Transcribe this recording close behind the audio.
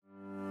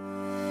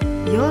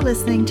You're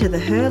listening to the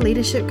Her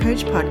Leadership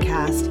Coach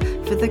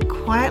podcast for the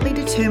quietly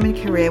determined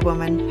career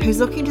woman who's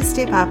looking to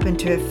step up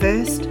into her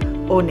first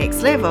or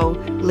next level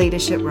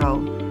leadership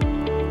role.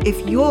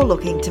 If you're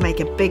looking to make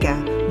a bigger,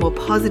 more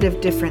positive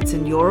difference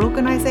in your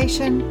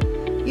organization,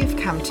 you've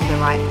come to the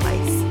right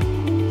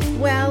place.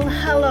 Well,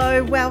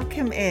 hello,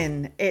 welcome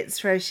in.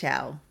 It's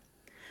Rochelle.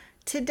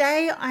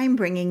 Today, I'm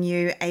bringing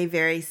you a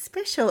very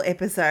special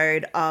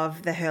episode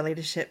of the Her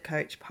Leadership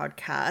Coach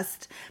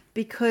podcast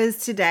because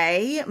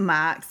today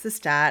marks the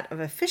start of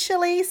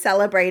officially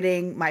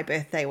celebrating my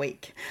birthday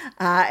week.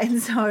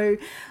 And so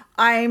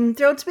I'm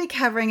thrilled to be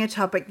covering a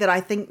topic that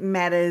I think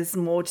matters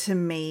more to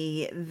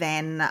me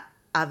than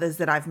others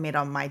that I've met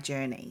on my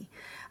journey.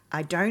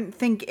 I don't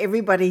think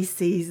everybody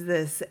sees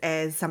this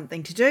as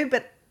something to do,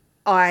 but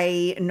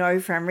I know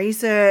from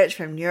research,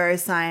 from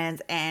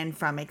neuroscience, and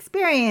from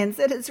experience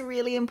that it's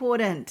really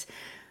important.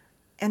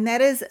 And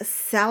that is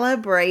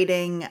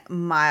celebrating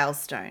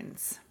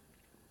milestones.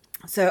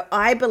 So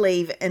I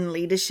believe in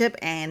leadership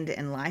and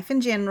in life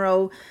in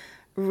general,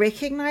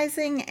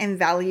 recognizing and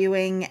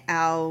valuing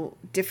our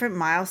different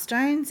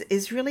milestones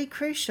is really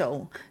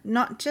crucial,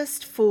 not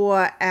just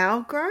for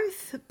our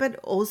growth, but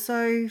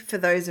also for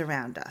those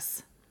around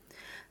us.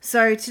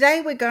 So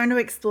today we're going to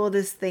explore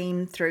this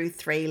theme through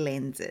three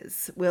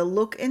lenses. We'll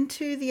look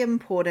into the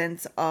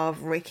importance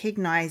of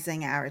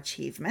recognizing our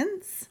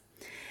achievements.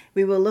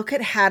 We will look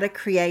at how to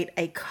create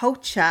a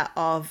culture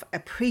of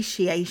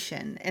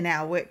appreciation in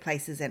our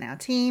workplaces and our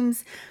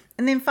teams.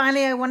 And then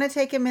finally, I want to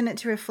take a minute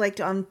to reflect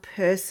on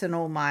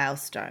personal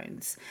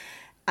milestones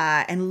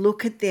and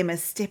look at them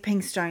as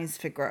stepping stones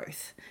for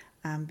growth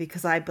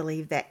because I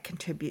believe that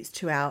contributes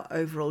to our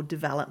overall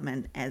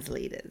development as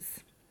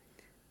leaders.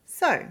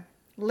 So,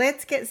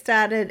 let's get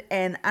started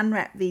and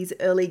unwrap these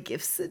early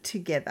gifts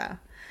together.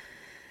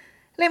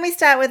 Let me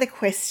start with a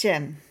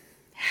question.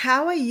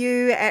 How are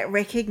you at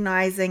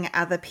recognizing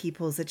other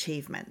people's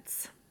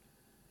achievements?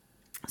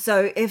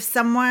 So if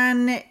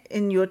someone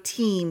in your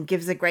team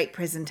gives a great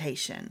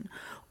presentation,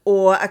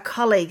 or a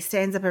colleague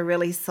stands up a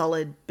really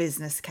solid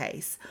business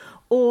case,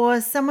 or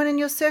someone in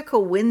your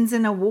circle wins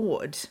an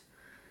award,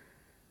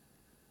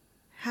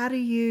 how do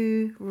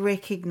you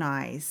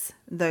recognize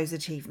those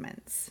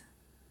achievements?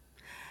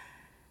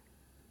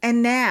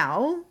 And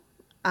now,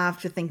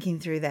 after thinking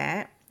through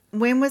that,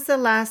 when was the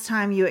last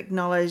time you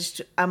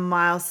acknowledged a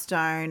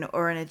milestone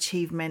or an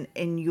achievement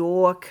in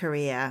your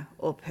career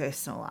or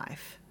personal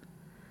life?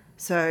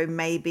 So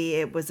maybe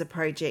it was a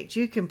project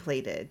you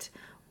completed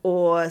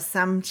or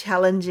some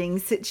challenging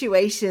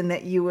situation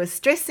that you were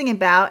stressing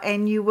about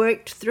and you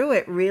worked through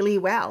it really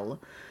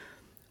well.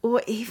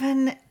 Or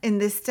even in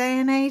this day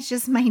and age,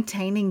 just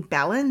maintaining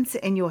balance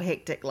in your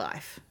hectic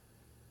life.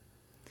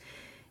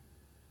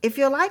 If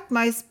you're like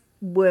most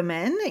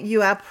women,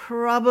 you are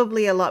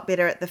probably a lot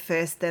better at the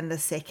first than the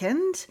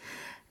second.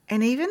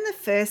 And even the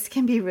first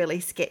can be really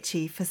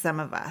sketchy for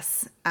some of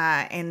us.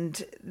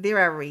 And there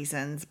are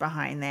reasons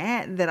behind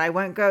that I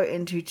won't go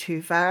into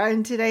too far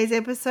in today's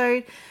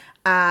episode.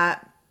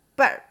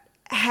 But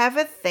have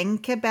a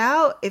think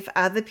about if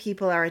other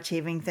people are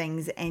achieving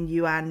things and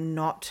you are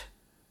not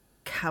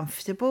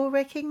comfortable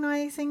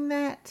recognizing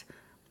that,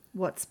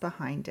 what's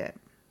behind it?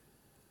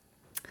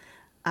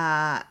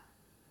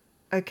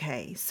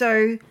 Okay,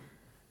 so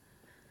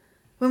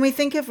when we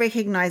think of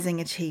recognizing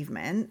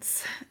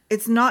achievements,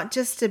 it's not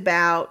just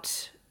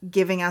about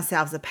giving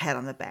ourselves a pat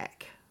on the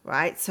back,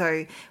 right?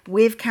 So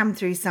we've come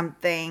through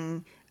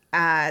something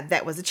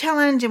that was a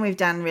challenge and we've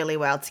done really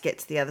well to get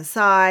to the other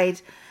side.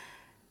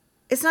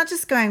 It's not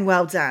just going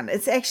well done.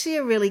 It's actually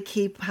a really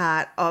key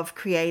part of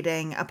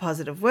creating a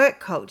positive work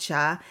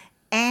culture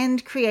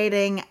and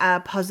creating a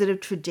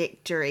positive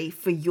trajectory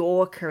for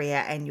your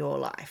career and your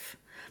life.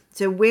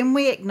 So when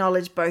we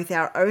acknowledge both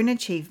our own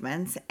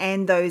achievements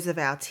and those of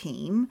our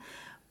team,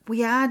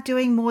 we are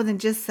doing more than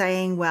just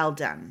saying well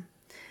done.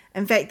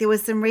 In fact, there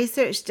was some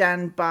research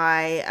done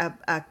by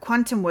a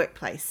quantum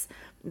workplace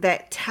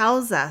that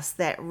tells us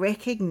that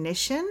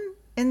recognition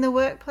in the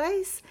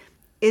workplace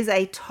is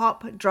a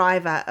top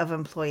driver of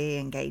employee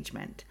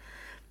engagement.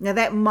 Now,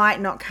 that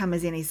might not come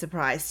as any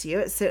surprise to you.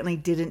 It certainly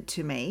didn't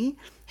to me.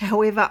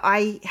 However,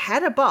 I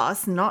had a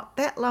boss not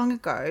that long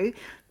ago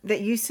that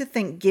used to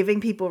think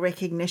giving people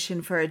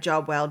recognition for a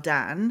job well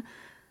done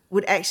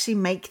would actually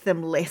make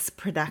them less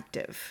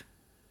productive.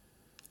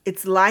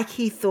 It's like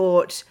he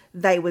thought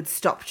they would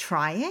stop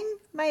trying,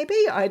 maybe?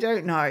 I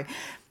don't know.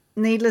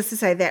 Needless to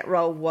say, that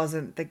role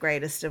wasn't the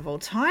greatest of all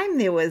time.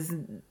 There was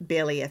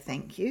barely a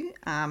thank you.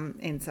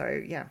 And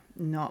so,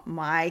 not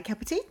my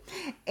cup of tea.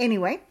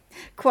 Anyway,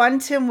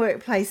 Quantum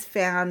Workplace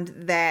found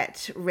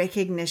that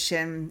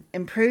recognition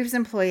improves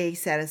employee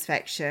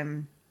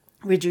satisfaction,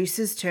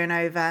 reduces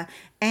turnover,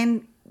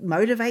 and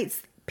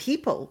motivates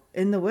people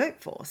in the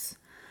workforce.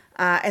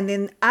 And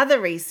then other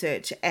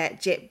research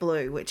at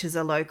JetBlue, which is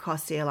a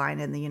low-cost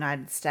airline in the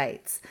United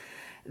States,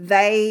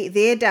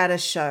 their data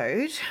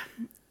showed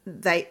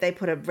they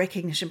put a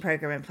recognition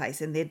program in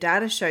place, and their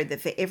data showed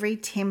that for every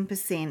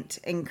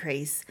 10%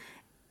 increase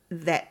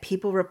that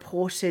people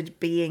reported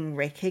being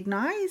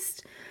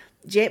recognized,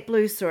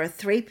 JetBlue saw a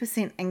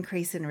 3%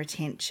 increase in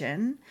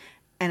retention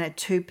and a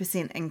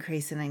 2%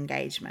 increase in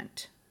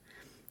engagement.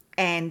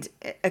 And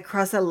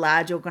across a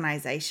large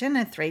organization,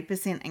 a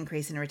 3%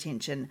 increase in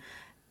retention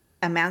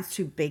amounts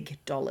to big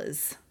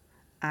dollars.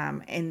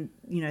 And,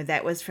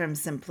 that was from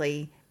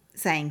simply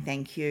saying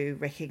thank you,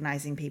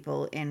 recognizing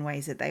people in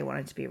ways that they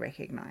wanted to be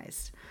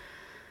recognized.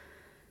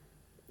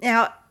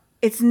 Now,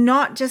 it's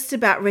not just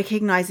about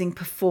recognizing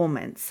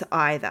performance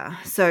either.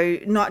 So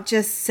not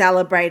just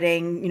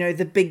celebrating,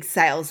 the big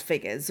sales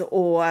figures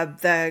or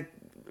the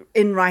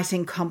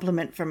in-writing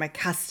compliment from a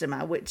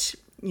customer, which,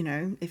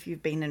 if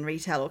you've been in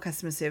retail or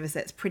customer service,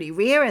 that's pretty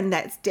rare and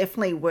that's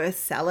definitely worth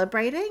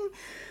celebrating.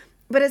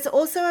 But it's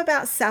also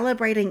about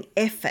celebrating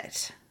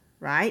effort,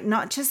 right?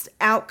 Not just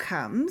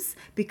outcomes,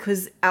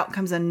 because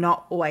outcomes are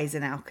not always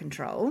in our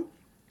control,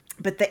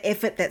 but the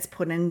effort that's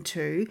put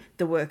into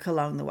the work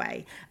along the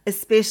way,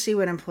 especially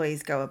when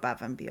employees go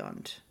above and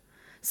beyond.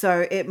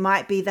 So it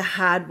might be the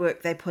hard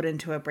work they put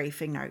into a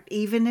briefing note,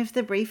 even if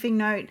the briefing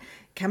note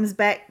comes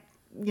back,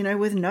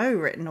 with no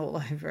written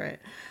all over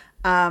it.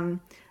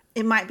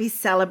 It might be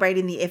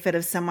celebrating the effort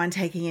of someone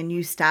taking a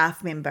new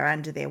staff member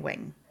under their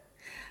wing.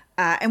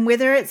 And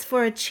whether it's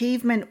for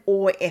achievement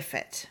or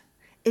effort,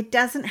 it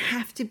doesn't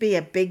have to be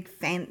a big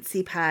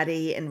fancy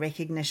party in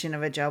recognition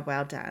of a job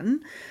well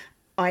done.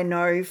 I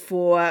know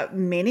for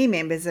many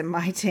members of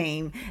my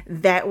team,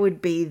 that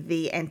would be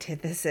the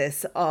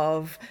antithesis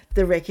of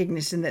the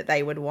recognition that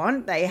they would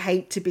want. They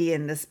hate to be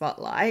in the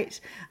spotlight.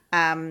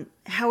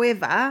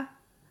 However,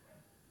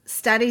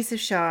 studies have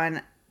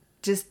shown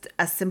just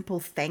a simple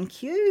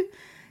thank you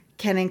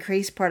can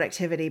increase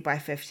productivity by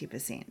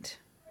 50%.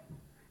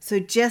 So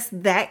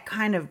just that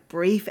kind of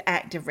brief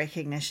act of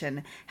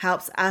recognition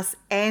helps us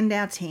and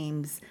our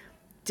teams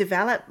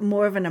develop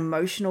more of an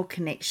emotional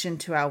connection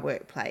to our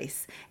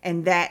workplace.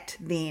 And that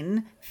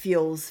then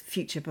fuels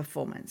future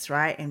performance,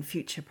 right? And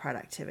future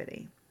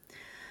productivity.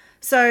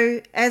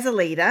 So as a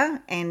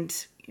leader,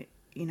 and,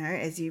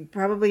 as you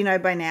probably know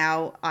by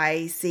now,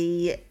 I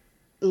see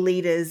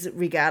leaders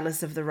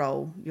regardless of the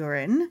role you're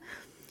in.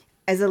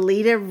 As a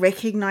leader,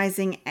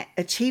 recognizing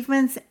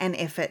achievements and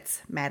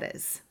efforts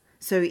matters.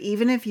 So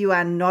even if you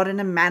are not in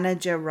a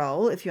manager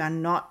role, if you are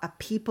not a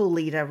people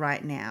leader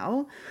right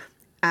now,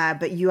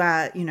 but you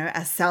are,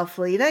 a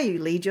self-leader, you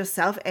lead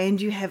yourself and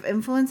you have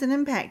influence and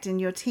impact in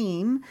your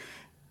team,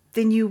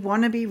 then you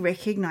want to be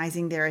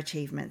recognizing their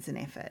achievements and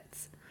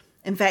efforts.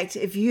 In fact,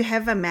 if you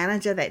have a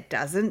manager that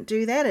doesn't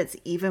do that, it's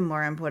even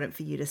more important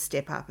for you to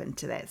step up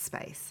into that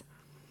space.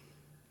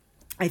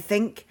 I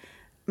think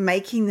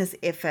making this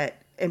effort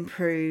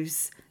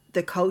improves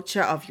the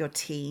culture of your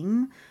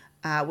team,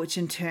 which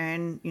in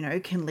turn,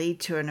 can lead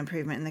to an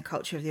improvement in the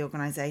culture of the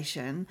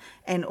organization,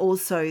 and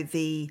also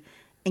the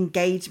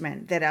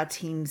engagement that our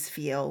teams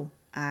feel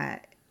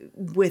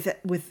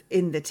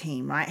within the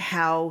team, right?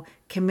 How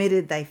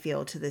committed they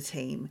feel to the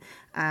team.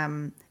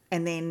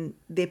 And then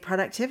their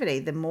productivity.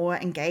 The more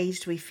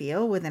engaged we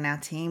feel within our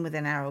team,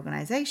 within our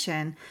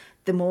organization,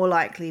 the more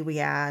likely we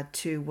are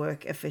to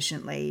work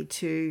efficiently,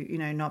 to,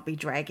 not be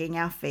dragging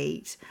our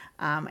feet,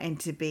 and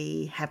to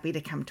be happy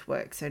to come to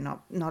work. So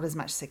not as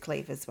much sick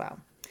leave as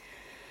well.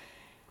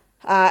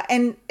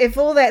 And if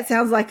all that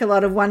sounds like a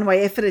lot of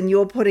one-way effort and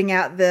you're putting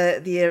out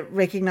the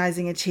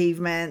recognizing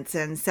achievements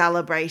and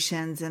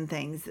celebrations and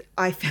things,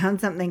 I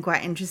found something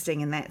quite interesting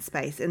in that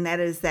space. And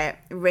that is that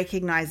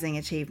recognizing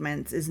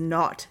achievements is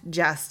not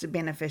just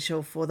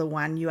beneficial for the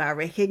one you are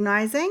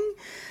recognizing.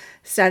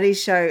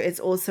 Studies show it's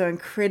also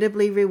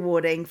incredibly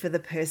rewarding for the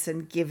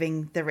person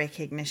giving the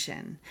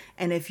recognition.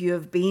 And if you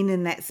have been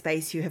in that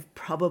space, you have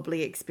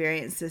probably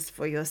experienced this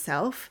for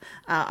yourself.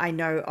 I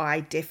know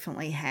I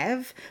definitely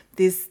have.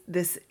 There's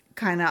this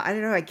kind of,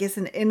 I guess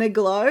an inner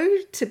glow,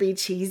 to be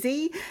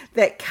cheesy,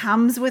 that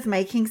comes with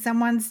making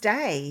someone's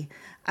day.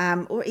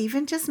 Or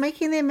even just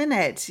making their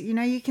minute.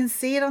 You can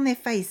see it on their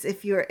face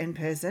if you're in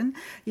person.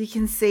 You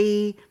can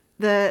see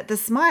the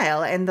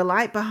smile and the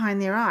light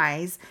behind their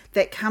eyes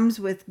that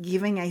comes with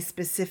giving a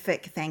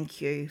specific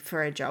thank you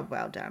for a job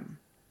well done.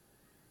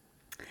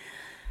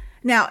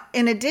 Now,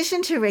 in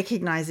addition to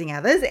recognizing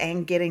others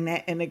and getting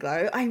that inner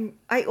glow,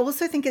 I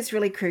also think it's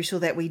really crucial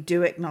that we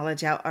do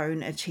acknowledge our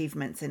own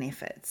achievements and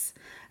efforts,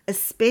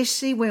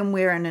 especially when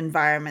we're in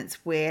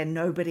environments where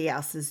nobody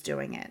else is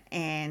doing it.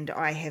 And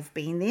I have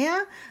been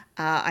there.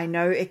 I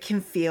know it can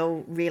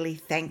feel really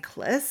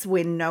thankless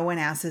when no one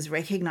else is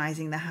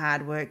recognizing the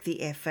hard work,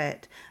 the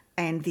effort,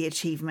 and the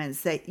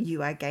achievements that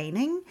you are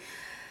gaining.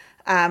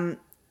 And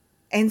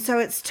so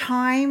it's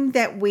time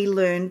that we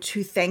learn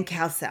to thank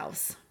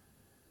ourselves,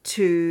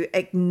 to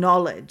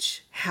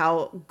acknowledge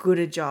how good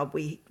a job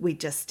we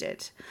just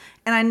did.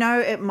 And I know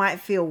it might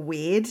feel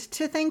weird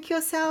to thank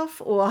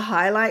yourself or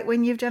highlight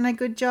when you've done a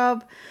good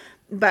job,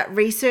 but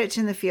research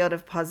in the field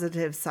of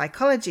positive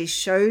psychology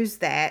shows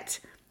that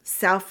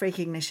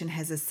self-recognition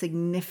has a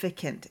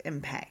significant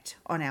impact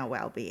on our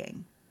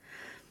well-being.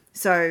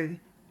 So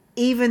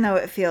even though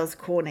it feels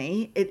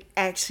corny, it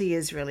actually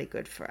is really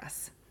good for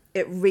us.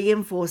 It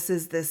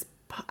reinforces this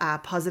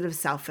positive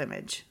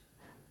self-image.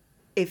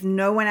 If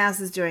no one else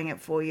is doing it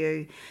for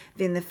you,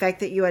 then the fact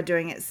that you are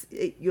doing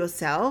it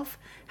yourself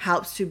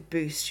helps to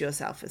boost your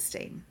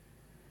self-esteem.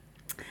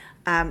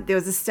 There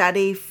was a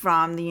study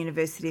from the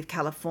University of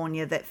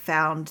California that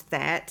found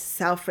that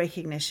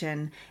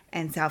self-recognition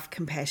and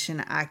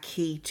self-compassion are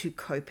key to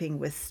coping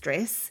with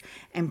stress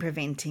and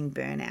preventing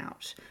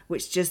burnout,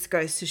 which just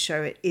goes to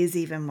show it is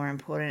even more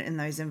important in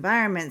those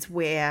environments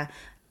where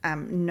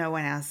no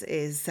one else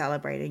is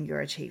celebrating your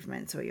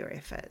achievements or your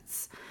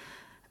efforts.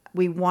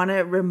 We want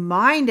to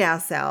remind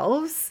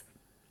ourselves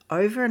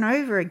over and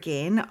over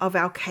again of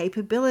our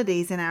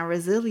capabilities and our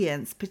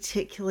resilience,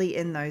 particularly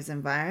in those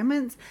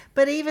environments.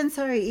 But even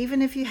so,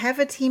 even if you have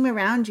a team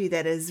around you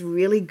that is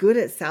really good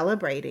at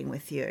celebrating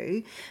with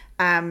you,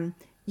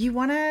 you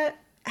want to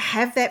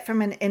have that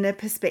from an inner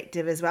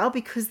perspective as well,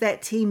 because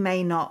that team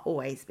may not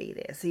always be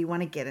there. So you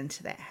want to get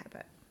into that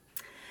habit.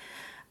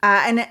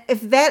 And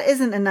if that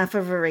isn't enough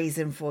of a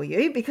reason for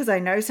you, because I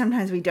know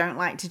sometimes we don't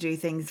like to do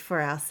things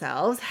for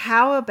ourselves,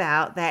 how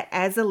about that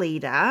as a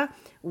leader,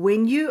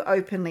 when you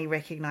openly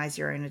recognize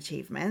your own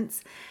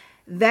achievements,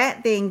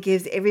 that then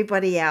gives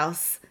everybody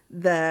else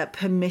the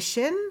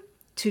permission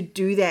to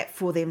do that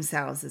for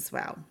themselves as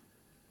well.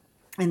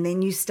 And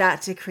then you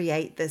start to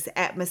create this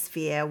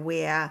atmosphere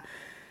where,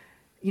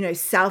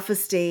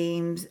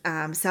 self-esteem,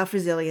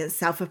 self-resilience,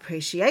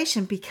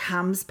 self-appreciation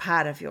becomes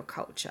part of your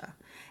culture.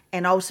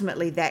 And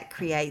ultimately that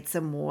creates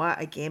a more,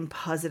 again,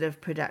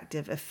 positive,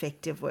 productive,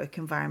 effective work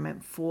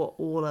environment for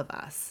all of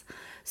us.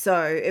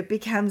 So it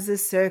becomes a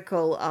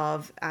circle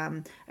of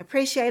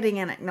appreciating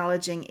and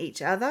acknowledging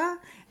each other,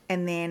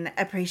 and then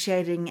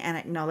appreciating and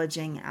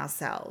acknowledging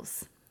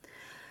ourselves.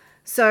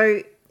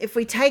 So if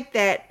we take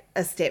that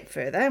a step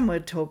further, and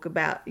we'll talk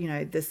about,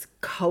 this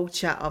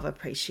culture of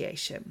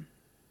appreciation.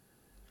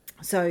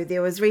 So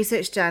there was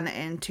research done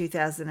in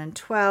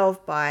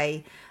 2012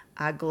 by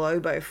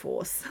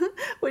Globoforce,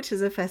 which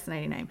is a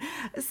fascinating name.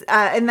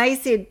 And they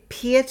said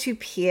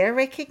peer-to-peer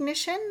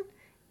recognition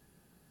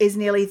is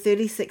nearly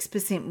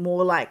 36%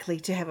 more likely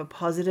to have a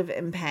positive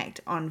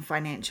impact on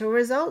financial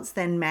results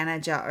than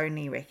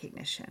manager-only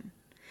recognition.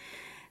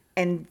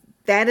 And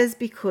that is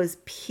because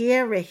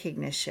peer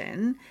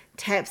recognition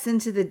taps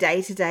into the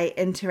day-to-day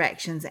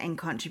interactions and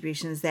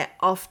contributions that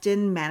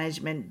often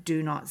management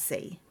do not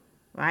see,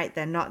 right?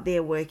 They're not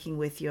there working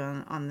with you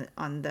on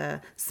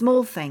the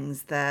small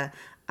things, the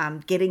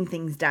getting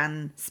things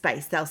done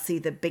space. They'll see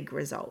the big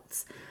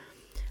results.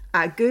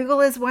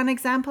 Google is one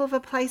example of a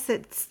place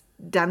that's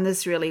done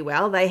this really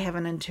well. They have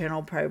an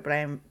internal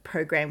program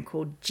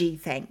called G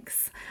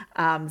Thanks,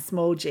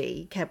 small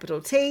g,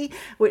 capital T,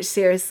 which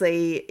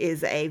seriously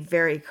is a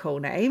very cool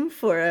name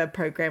for a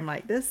program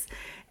like this.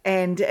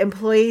 And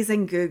employees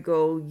in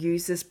Google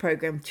use this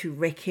program to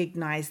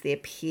recognize their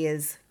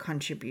peers'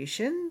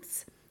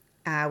 contributions,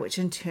 which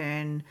in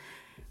turn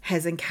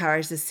has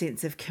encouraged a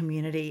sense of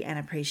community and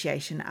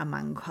appreciation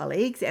among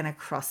colleagues and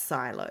across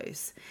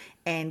silos.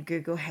 And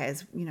Google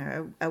has,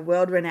 a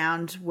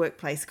world-renowned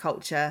workplace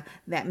culture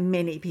that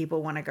many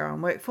people want to go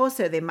and work for,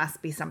 so there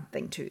must be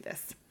something to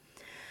this.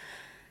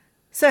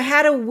 So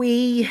how do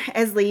we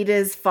as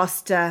leaders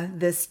foster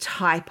this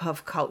type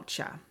of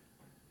culture?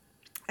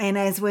 And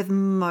as with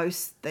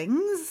most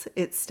things,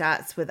 it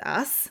starts with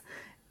us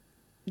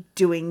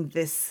doing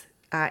this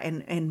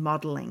and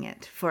modeling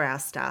it for our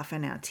staff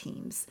and our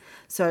teams.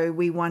 So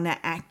we want to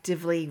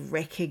actively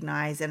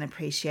recognize and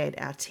appreciate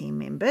our team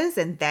members,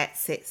 and that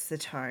sets the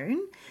tone.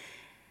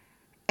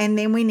 And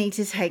then we need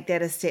to take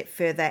that a step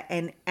further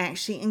and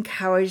actually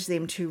encourage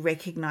them to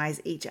recognize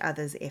each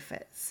other's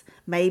efforts.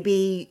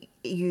 Maybe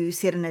you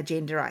set an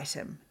agenda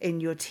item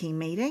in your team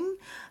meeting.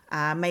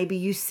 Maybe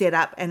you set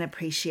up an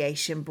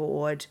appreciation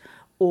board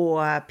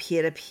or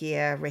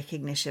peer-to-peer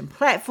recognition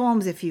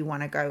platforms if you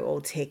want to go all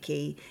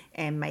techie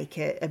and make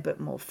it a bit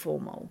more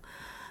formal.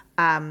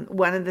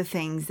 One of the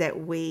things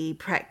that we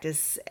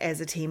practice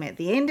as a team at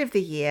the end of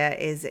the year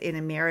is in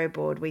a Miro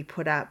board, we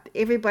put up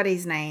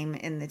everybody's name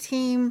in the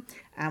team.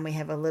 We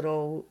have a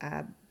little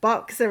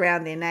box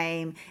around their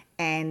name,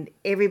 and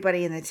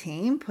everybody in the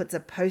team puts a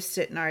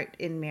Post-it note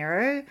in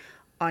Miro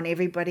on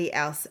everybody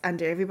else,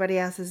 under everybody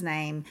else's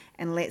name,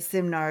 and lets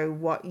them know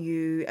what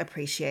you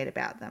appreciate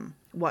about them,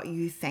 what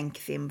you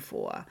thank them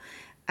for.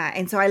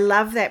 And so I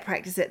love that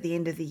practice at the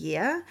end of the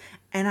year.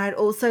 And I'd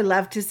also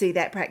love to see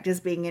that practice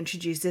being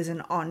introduced as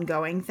an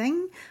ongoing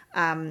thing.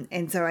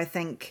 And so I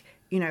think,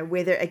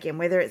 whether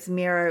it's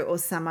Miro or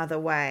some other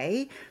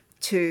way,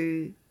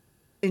 to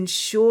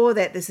ensure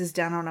that this is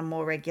done on a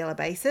more regular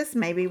basis.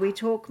 Maybe we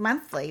talk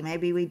monthly.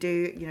 Maybe we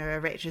do, a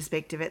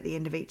retrospective at the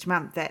end of each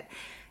month, that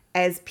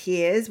as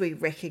peers, we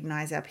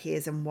recognize our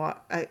peers and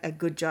what a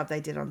good job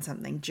they did on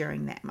something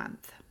during that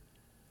month.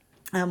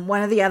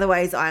 One of the other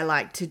ways I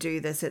like to do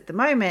this at the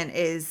moment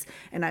is,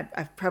 and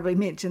I've probably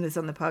mentioned this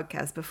on the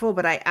podcast before,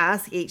 but I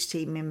ask each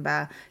team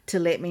member to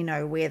let me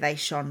know where they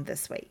shone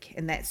this week.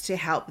 And that's to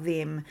help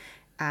them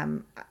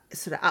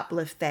sort of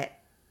uplift that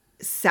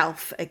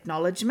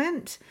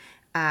self-acknowledgement.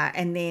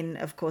 And then,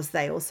 of course,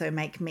 they also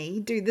make me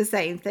do the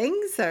same thing.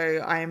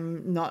 So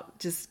I'm not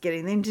just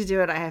getting them to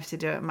do it. I have to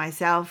do it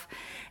myself.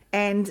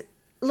 And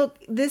look,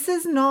 this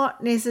is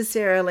not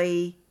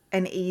necessarily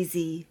an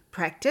easy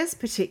practice,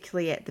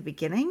 particularly at the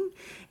beginning,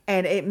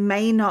 and it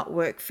may not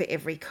work for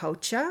every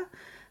culture,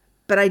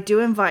 but I do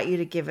invite you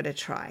to give it a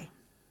try.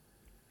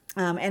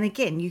 And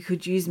again, you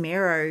could use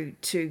Miro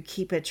to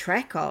keep a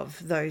track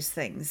of those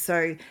things.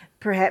 So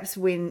perhaps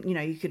when,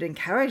 you could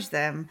encourage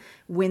them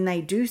when they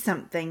do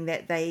something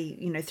that they,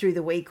 through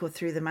the week or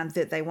through the month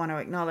that they want to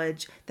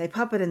acknowledge, they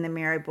pop it in the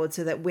Miro board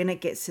so that when it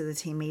gets to the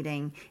team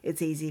meeting,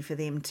 it's easy for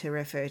them to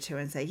refer to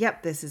and say,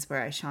 yep, this is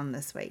where I shone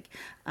this week,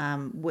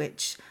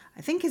 which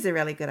I think is a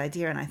really good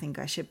idea. And I think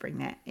I should bring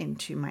that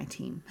into my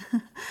team.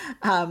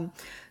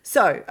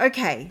 So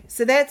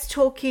that's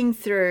talking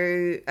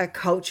through a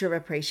culture of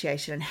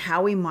appreciation and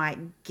how we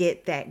might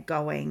get that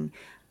going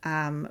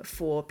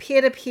for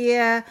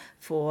peer-to-peer,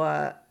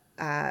 for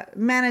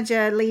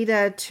manager,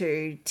 leader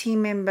to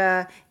team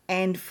member,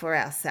 and for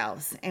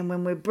ourselves. And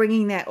when we're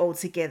bringing that all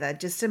together,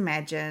 just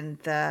imagine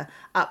the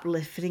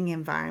uplifting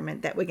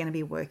environment that we're going to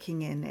be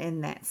working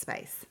in that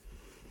space.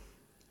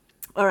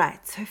 All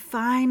right, so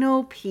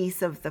final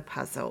piece of the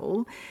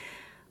puzzle.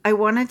 I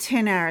want to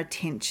turn our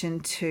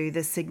attention to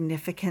the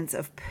significance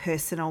of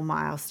personal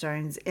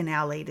milestones in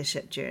our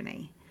leadership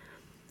journey.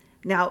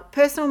 Now,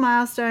 personal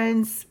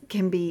milestones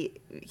can be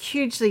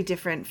hugely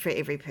different for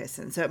every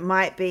person. So it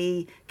might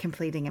be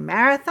completing a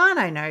marathon.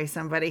 I know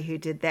somebody who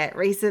did that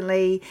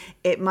recently.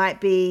 It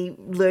might be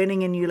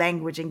learning a new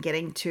language and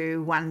getting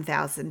to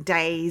 1,000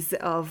 days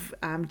of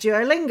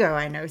Duolingo.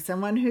 I know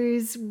someone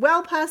who's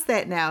well past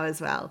that now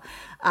as well.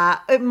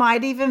 It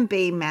might even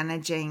be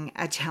managing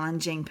a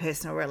challenging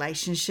personal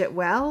relationship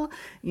well.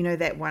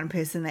 That one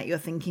person that you're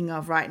thinking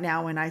of right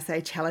now when I say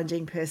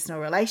challenging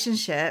personal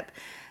relationship,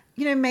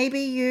 maybe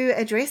you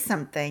address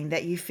something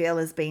that you feel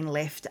has been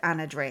left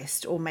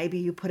unaddressed, or maybe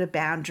you put a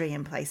boundary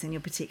in place and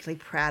you're particularly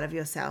proud of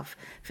yourself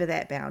for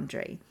that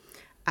boundary.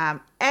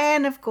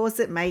 And of course,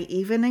 it may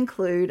even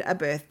include a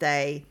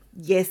birthday.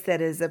 Yes,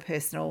 that is a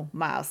personal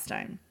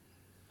milestone.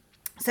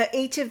 So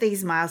each of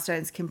these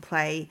milestones can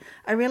play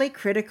a really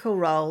critical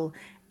role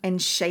in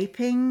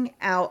shaping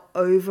our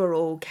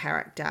overall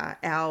character,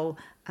 our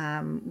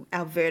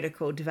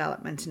vertical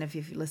development. And if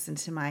you've listened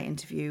to my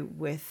interview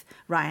with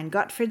Ryan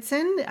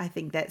Gottfredson, I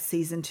think that's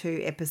season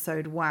 2,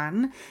 episode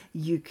 1,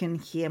 you can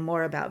hear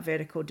more about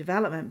vertical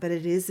development. But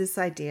it is this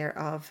idea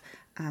of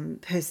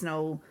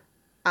personal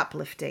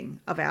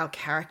uplifting of our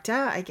character,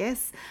 I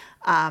guess.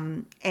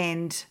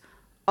 And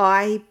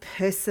I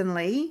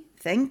personally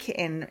think,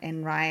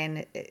 and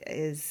Ryan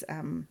is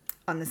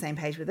on the same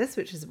page with this,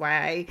 which is why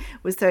I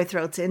was so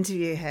thrilled to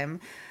interview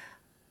him.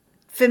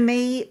 For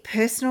me,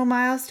 personal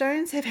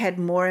milestones have had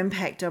more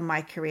impact on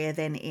my career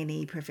than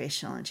any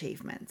professional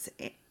achievements.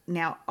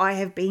 Now, I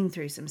have been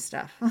through some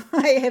stuff.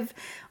 I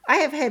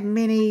have had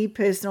many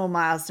personal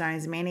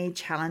milestones, many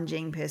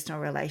challenging personal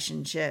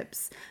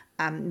relationships,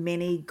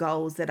 many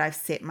goals that I've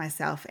set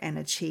myself and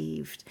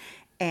achieved.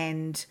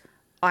 And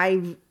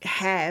I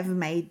have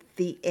made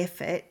the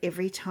effort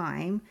every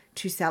time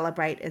to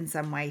celebrate in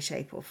some way,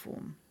 shape, or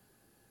form.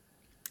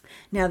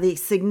 Now, the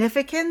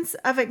significance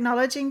of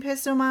acknowledging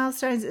personal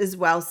milestones is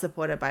well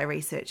supported by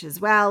research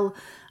as well.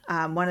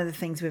 One of the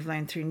things we've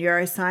learned through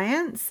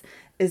neuroscience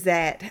is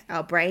that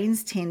our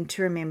brains tend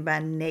to remember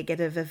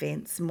negative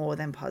events more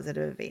than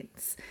positive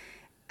events.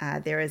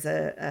 There is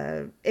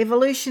a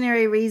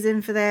evolutionary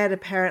reason for that,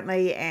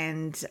 apparently,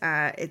 and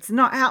it's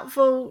not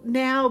helpful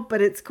now,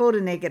 but it's called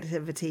a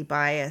negativity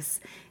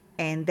bias,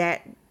 and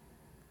that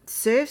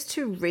serves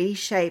to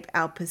reshape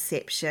our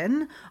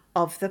perception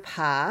of the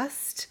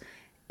past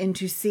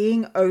into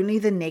seeing only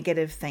the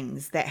negative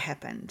things that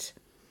happened.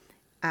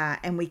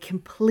 And we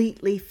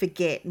completely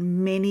forget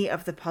many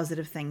of the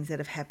positive things that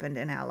have happened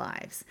in our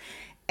lives.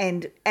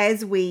 And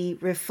as we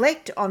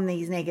reflect on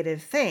these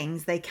negative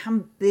things, they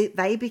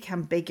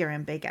become bigger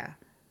and bigger,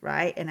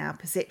 right, in our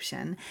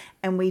perception.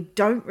 And we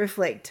don't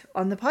reflect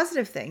on the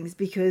positive things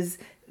because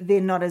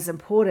they're not as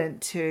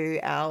important to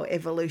our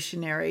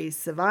evolutionary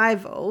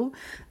survival.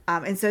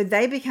 And so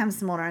they become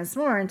smaller and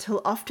smaller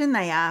until often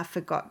they are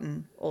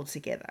forgotten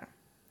altogether.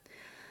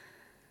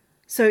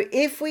 So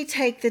if we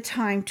take the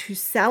time to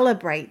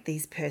celebrate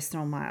these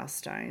personal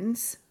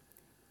milestones,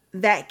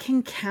 that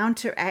can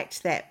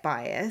counteract that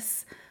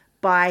bias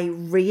by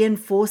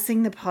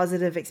reinforcing the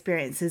positive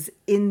experiences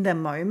in the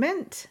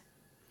moment.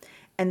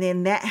 And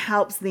then that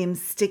helps them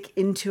stick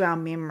into our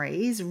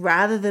memories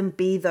rather than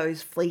be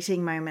those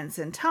fleeting moments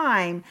in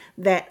time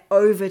that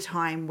over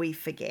time we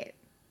forget.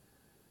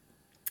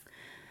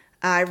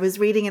 I was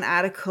reading an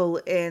article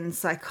in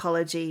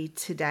Psychology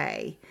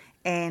Today,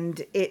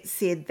 and it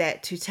said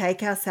that to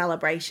take our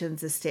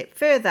celebrations a step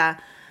further,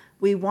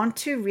 we want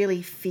to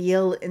really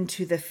feel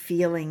into the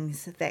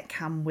feelings that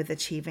come with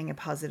achieving a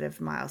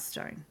positive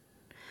milestone.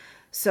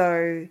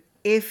 So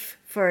if,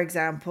 for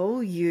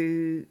example,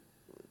 you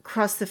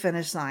cross the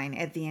finish line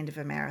at the end of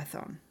a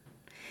marathon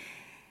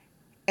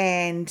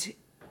and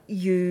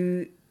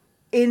you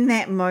in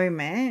that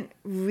moment,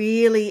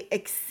 really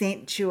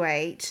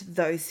accentuate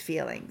those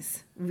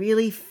feelings,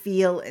 really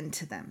feel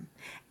into them.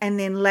 And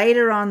then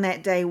later on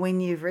that day when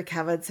you've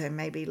recovered, so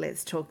maybe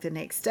let's talk the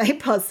next day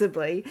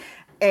possibly,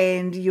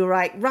 and you're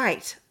like,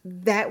 right,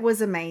 that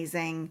was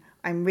amazing.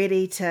 I'm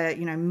ready to,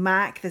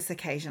 mark this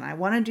occasion. I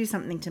want to do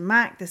something to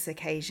mark this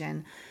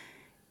occasion.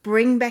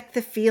 Bring back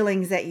the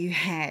feelings that you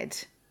had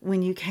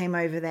when you came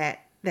over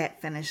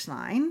that finish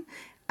line.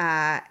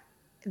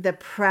 The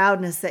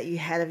proudness that you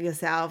had of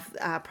yourself,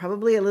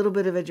 probably a little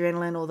bit of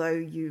adrenaline, although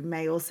you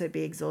may also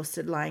be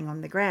exhausted lying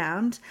on the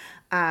ground.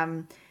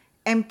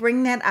 And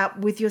bring that up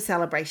with your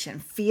celebration.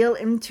 Feel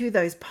into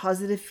those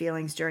positive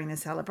feelings during the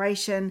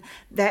celebration.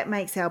 That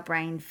makes our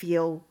brain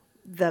feel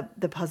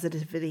the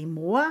positivity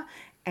more,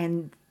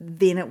 and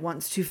then it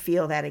wants to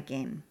feel that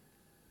again.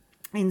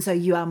 And so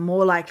you are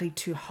more likely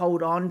to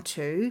hold on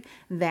to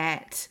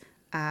that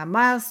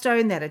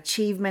milestone, that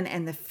achievement,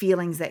 and the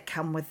feelings that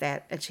come with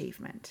that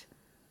achievement,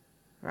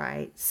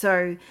 right?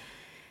 So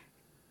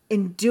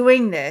in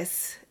doing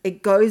this,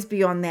 it goes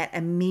beyond that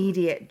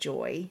immediate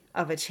joy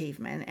of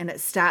achievement, and it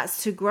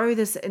starts to grow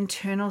this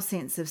internal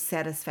sense of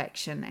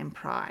satisfaction and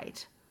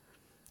pride.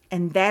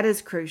 And that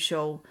is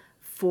crucial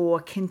for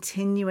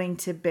continuing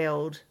to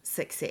build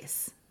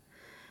success.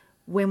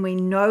 When we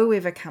know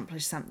we've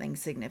accomplished something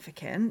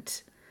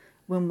significant,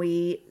 when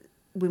we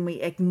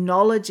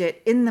acknowledge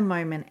it in the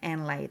moment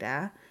and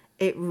later,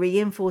 it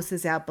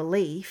reinforces our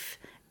belief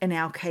in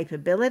our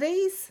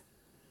capabilities,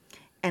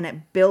 and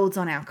it builds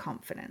on our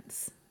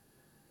confidence.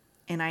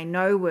 And I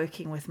know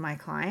working with my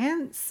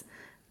clients,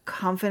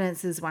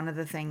 confidence is one of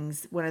the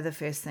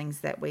first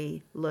things that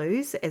we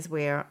lose as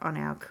we're on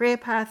our career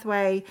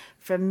pathway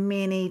from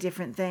many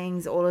different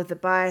things. All of the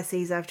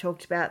biases I've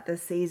talked about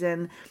this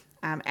season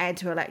add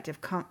to a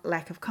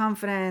lack of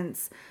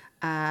confidence,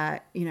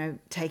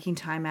 taking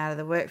time out of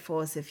the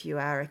workforce if you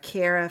are a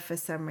carer for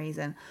some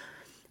reason.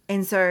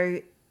 And so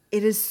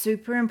it is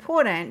super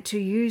important to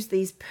use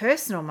these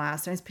personal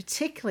milestones,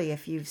 particularly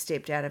if you've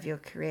stepped out of your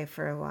career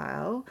for a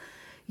while.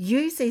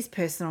 Use these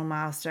personal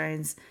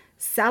milestones,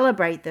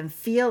 celebrate them,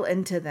 feel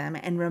into them,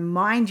 and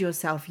remind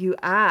yourself you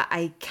are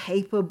a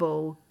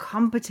capable,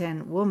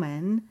 competent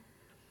woman,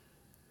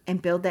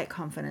 and build that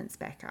confidence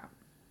back up.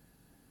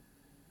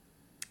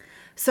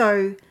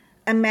 So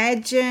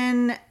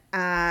imagine,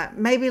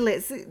 maybe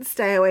let's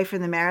stay away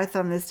from the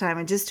marathon this time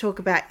and just talk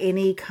about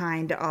any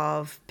kind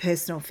of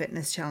personal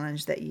fitness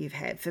challenge that you've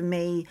had. For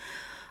me,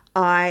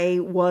 I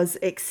was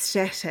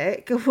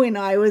ecstatic when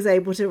I was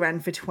able to run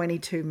for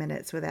 22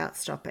 minutes without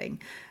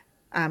stopping.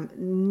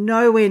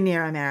 Nowhere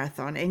near a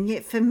marathon. And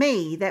yet for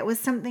me, that was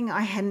something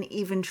I hadn't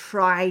even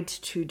tried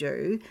to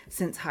do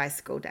since high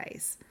school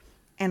days.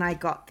 And I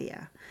got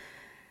there.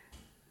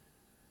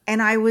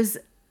 And I was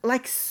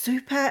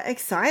super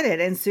excited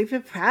and super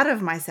proud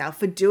of myself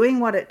for doing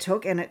what it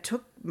took. And it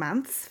took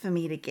months for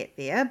me to get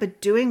there,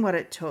 but doing what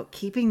it took,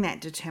 keeping that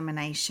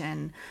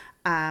determination,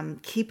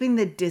 keeping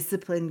the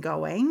discipline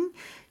going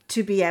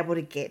to be able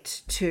to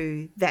get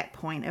to that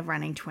point of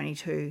running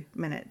 22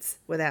 minutes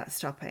without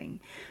stopping.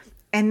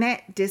 And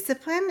that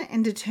discipline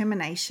and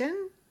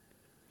determination,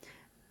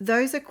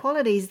 those are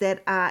qualities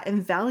that are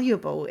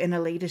invaluable in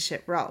a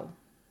leadership role.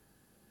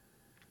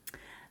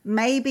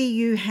 Maybe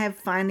you have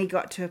finally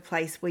got to a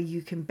place where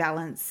you can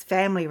balance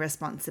family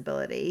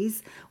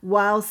responsibilities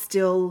while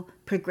still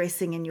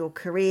progressing in your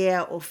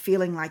career or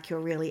feeling like you're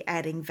really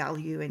adding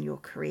value in your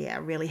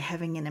career, really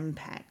having an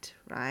impact,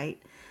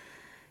 right?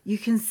 You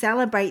can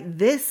celebrate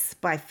this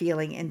by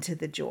feeling into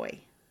the joy.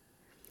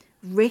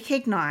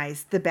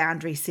 Recognize the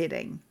boundary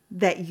setting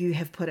that you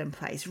have put in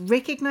place.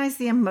 Recognize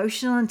the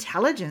emotional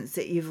intelligence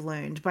that you've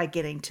learned by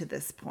getting to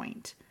this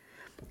point.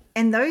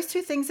 And those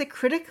two things are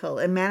critical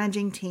in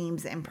managing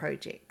teams and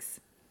projects.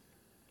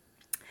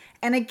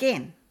 And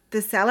again,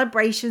 the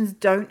celebrations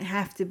don't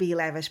have to be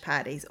lavish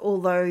parties,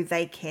 although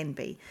they can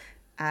be.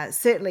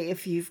 Certainly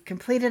if you've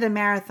completed a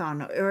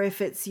marathon, or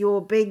if it's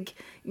your big,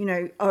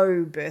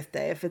 O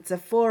birthday, if it's a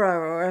 4-0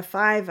 or a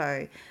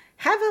 5-0,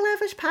 have a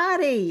lavish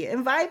party,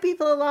 invite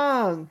people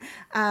along.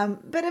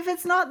 But if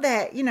it's not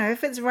that,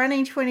 if it's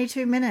running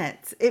 22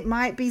 minutes, it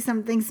might be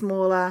something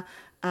smaller,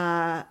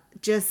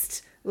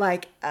 just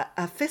like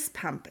a fist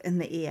pump in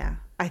the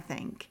ear, I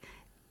think.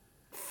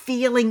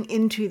 Feeling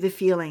into the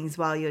feelings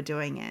while you're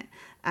doing it.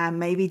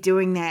 Maybe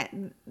doing that,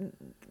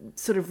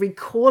 sort of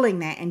recalling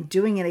that and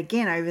doing it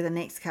again over the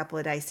next couple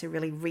of days to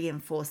really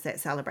reinforce that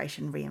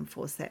celebration,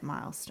 reinforce that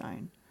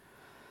milestone.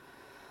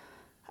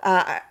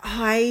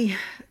 I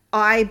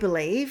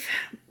believe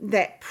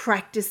that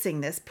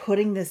practicing this,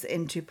 putting this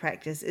into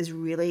practice is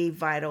really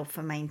vital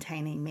for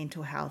maintaining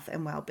mental health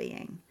and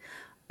well-being.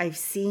 I've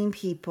seen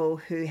people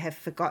who have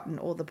forgotten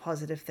all the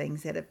positive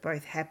things that have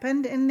both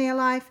happened in their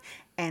life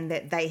and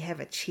that they have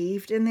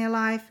achieved in their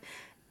life.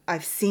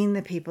 I've seen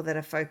the people that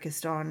are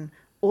focused on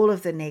all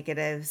of the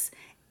negatives,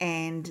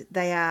 and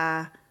they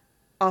are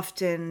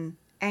often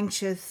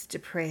anxious,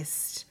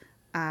 depressed,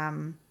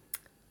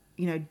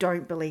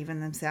 don't believe in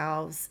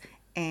themselves.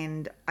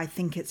 And I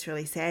think it's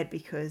really sad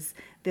because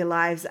their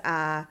lives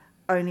are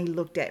only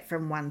looked at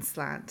from one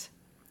slant.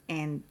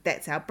 And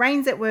that's our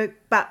brains at work,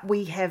 but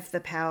we have the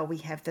power, we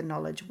have the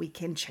knowledge, we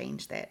can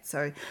change that.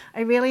 So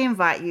I really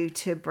invite you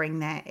to bring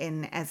that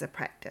in as a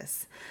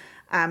practice.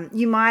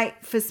 You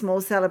might, for small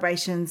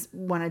celebrations,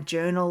 want to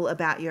journal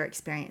about your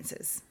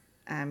experiences.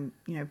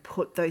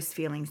 Put those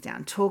feelings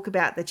down. Talk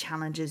about the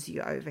challenges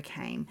you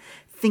overcame.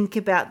 Think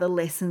about the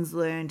lessons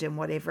learned and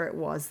whatever it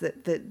was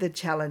that the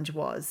challenge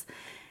was.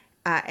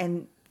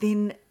 And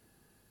then,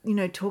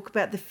 talk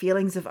about the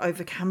feelings of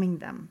overcoming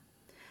them.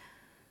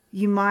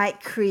 You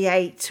might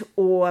create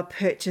or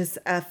purchase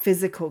a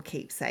physical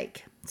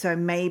keepsake. So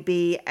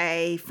maybe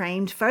a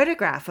framed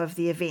photograph of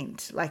the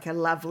event, like a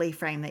lovely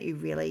frame that you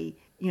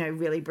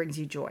really brings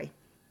you joy.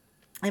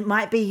 It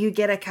might be you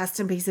get a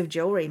custom piece of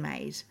jewelry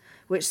made,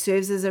 which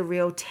serves as a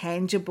real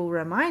tangible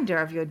reminder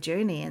of your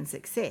journey and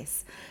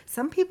success.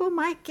 Some people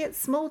might get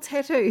small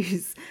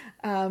tattoos.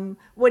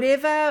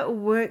 Whatever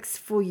works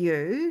for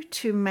you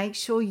to make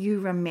sure you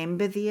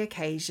remember the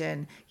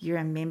occasion, you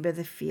remember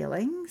the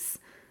feelings.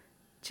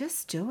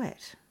 Just do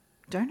it.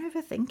 Don't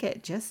overthink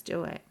it. Just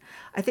do it.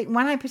 I think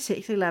one I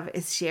particularly love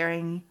is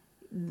sharing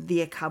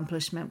the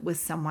accomplishment with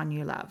someone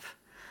you love.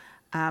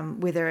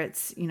 Whether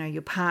it's,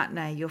 your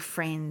partner, your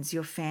friends,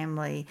 your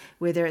family,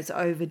 whether it's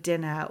over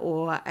dinner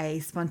or a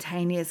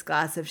spontaneous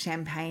glass of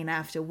champagne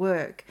after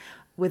work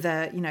with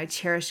a,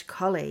 cherished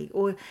colleague,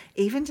 or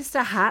even just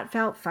a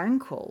heartfelt phone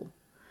call.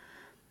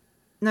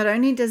 Not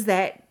only does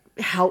that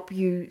help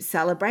you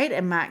celebrate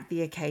and mark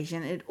the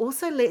occasion, it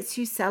also lets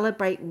you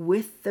celebrate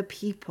with the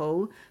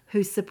people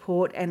who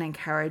support and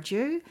encourage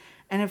you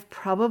and have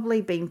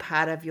probably been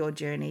part of your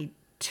journey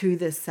to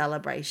this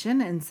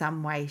celebration in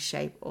some way,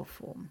 shape, or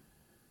form.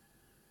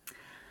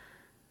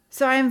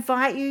 So I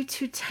invite you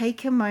to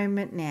take a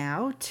moment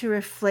now to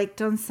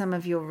reflect on some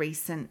of your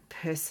recent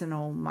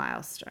personal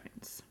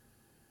milestones.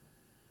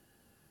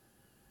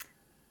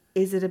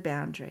 Is it a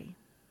boundary?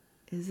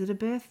 Is it a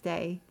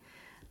birthday?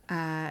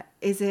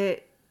 Is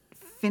it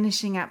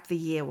finishing up the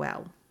year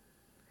well?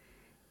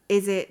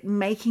 Is it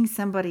making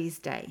somebody's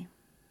day?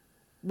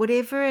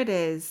 Whatever it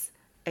is,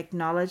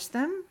 acknowledge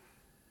them,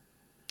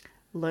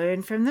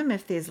 learn from them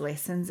if there's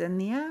lessons in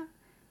there,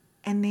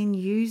 and then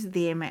use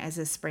them as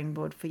a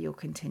springboard for your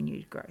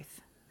continued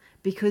growth.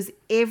 Because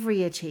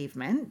every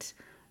achievement,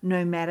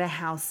 no matter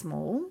how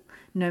small,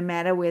 no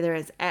matter whether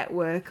it's at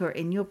work or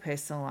in your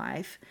personal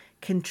life,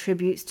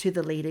 contributes to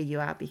the leader you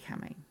are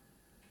becoming.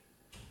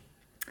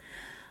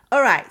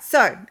 All right,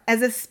 so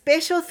as a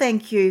special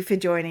thank you for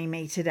joining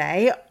me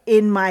today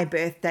in my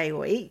birthday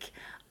week,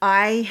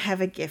 I have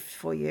a gift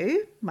for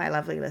you, my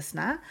lovely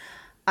listener.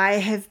 I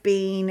have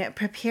been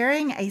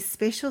preparing a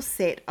special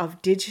set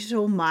of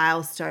digital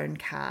milestone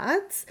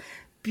cards,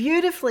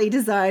 beautifully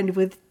designed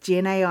with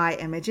Gen AI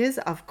images,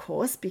 of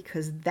course,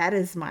 because that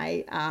is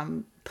my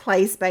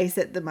play space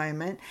at the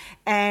moment,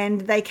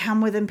 and they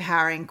come with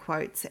empowering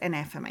quotes and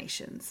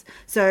affirmations.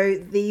 So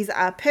these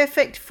are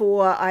perfect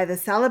for either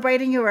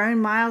celebrating your own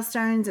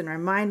milestones and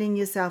reminding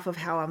yourself of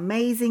how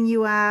amazing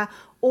you are,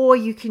 or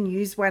you can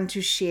use one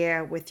to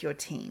share with your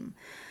team.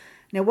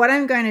 Now, what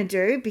I'm going to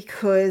do,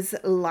 because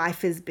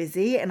life is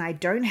busy and I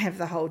don't have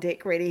the whole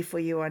deck ready for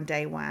you on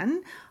day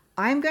one,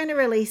 I'm going to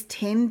release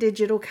 10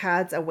 digital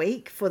cards a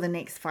week for the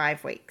next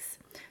 5 weeks.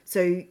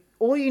 So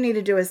all you need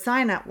to do is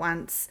sign up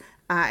once,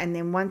 and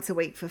then once a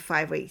week for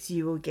 5 weeks,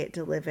 you will get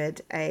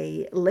delivered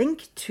a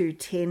link to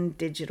 10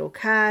 digital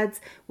cards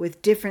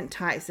with different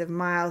types of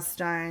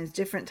milestones,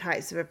 different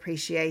types of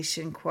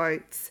appreciation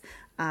quotes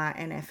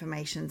and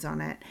affirmations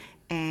on it.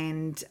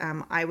 And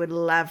I would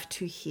love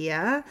to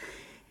hear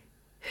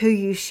who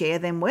you share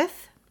them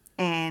with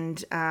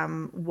and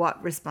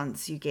what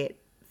response you get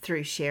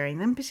through sharing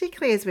them,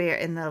 particularly as we're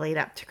in the lead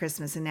up to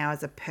Christmas, and now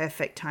is a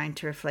perfect time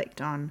to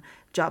reflect on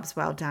jobs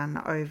well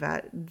done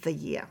over the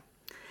year.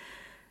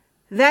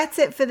 That's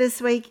it for this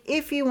week.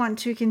 If you want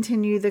to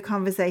continue the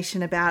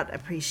conversation about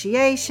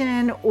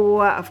appreciation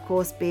or, of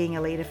course, being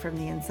a leader from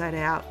the inside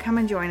out, come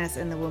and join us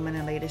in the Women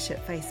in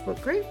Leadership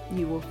Facebook group.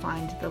 You will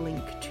find the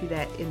link to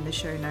that in the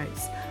show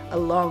notes,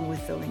 along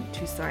with the link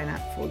to sign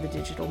up for the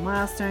digital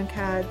milestone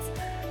cards.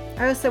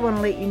 I also want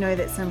to let you know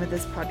that some of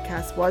this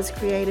podcast was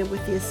created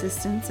with the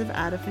assistance of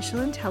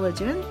artificial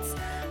intelligence.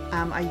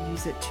 I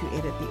use it to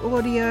edit the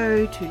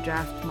audio, to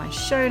draft my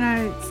show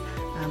notes,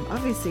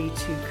 obviously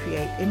to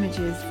create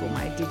images for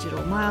my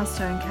digital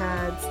milestone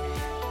cards.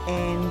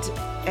 And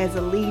as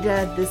a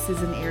leader, this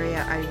is an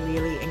area I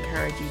really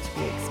encourage you to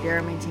be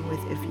experimenting with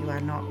if you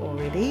are not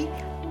already,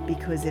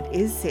 because it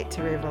is set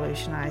to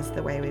revolutionize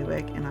the way we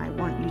work, and I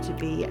want you to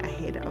be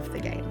ahead of the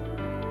game.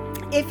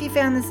 If you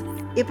found this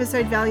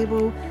episode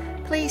valuable,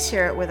 please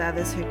share it with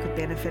others who could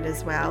benefit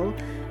as well,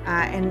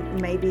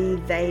 and maybe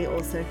they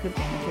also could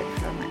benefit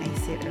from a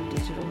set of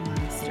digital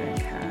milestone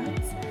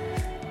cards.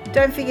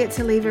 Don't forget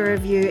to leave a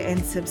review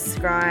and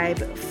subscribe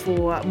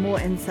for more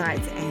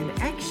insights and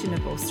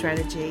actionable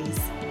strategies.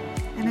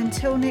 And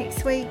until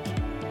next week,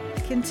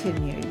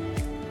 continue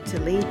to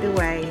lead the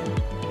way,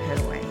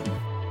 her way.